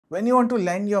When you want to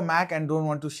lend your Mac and don't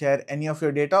want to share any of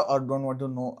your data or don't want to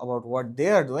know about what they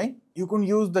are doing, you can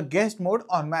use the guest mode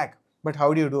on Mac. But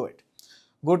how do you do it?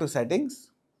 Go to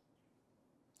settings,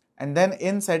 and then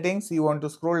in settings you want to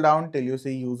scroll down till you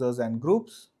see users and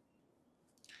groups.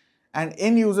 And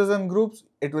in users and groups,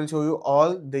 it will show you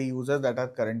all the users that are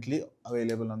currently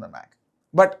available on the Mac.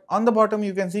 But on the bottom,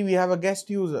 you can see we have a guest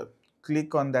user.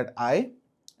 Click on that eye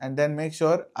and then make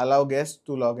sure allow guests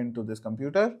to log into this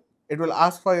computer. It will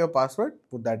ask for your password,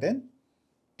 put that in,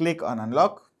 click on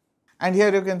unlock. And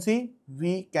here you can see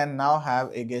we can now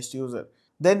have a guest user.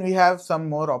 Then we have some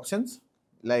more options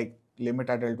like limit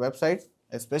adult websites,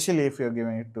 especially if you're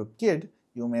giving it to a kid,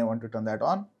 you may want to turn that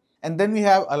on. And then we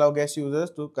have allow guest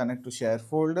users to connect to share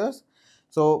folders.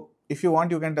 So if you want,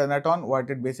 you can turn that on. What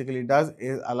it basically does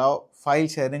is allow file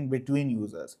sharing between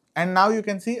users. And now you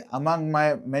can see among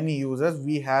my many users,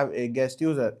 we have a guest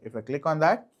user. If I click on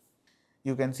that,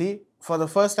 you can see for the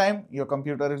first time, your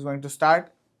computer is going to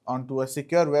start onto a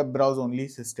secure web browse only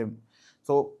system.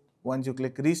 So once you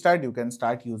click restart, you can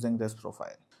start using this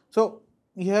profile. So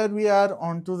here we are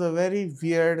onto the very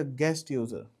weird guest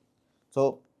user.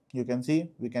 So you can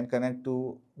see we can connect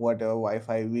to whatever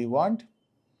Wi-Fi we want.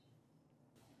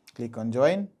 Click on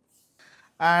join,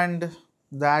 and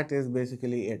that is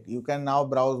basically it. You can now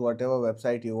browse whatever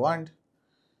website you want.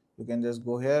 You can just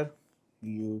go here,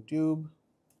 YouTube.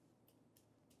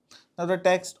 Now the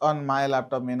text on my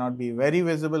laptop may not be very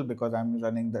visible because I'm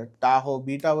running the Tahoe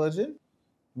beta version,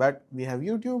 but we have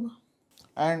YouTube,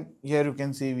 and here you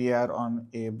can see we are on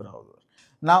a browser.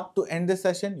 Now to end this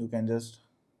session, you can just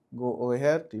go over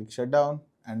here, click shutdown,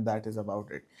 and that is about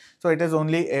it. So it is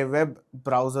only a web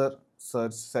browser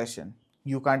search session.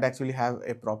 You can't actually have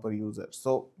a proper user.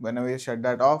 So whenever you shut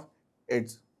that off,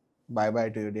 it's bye-bye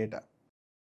to your data.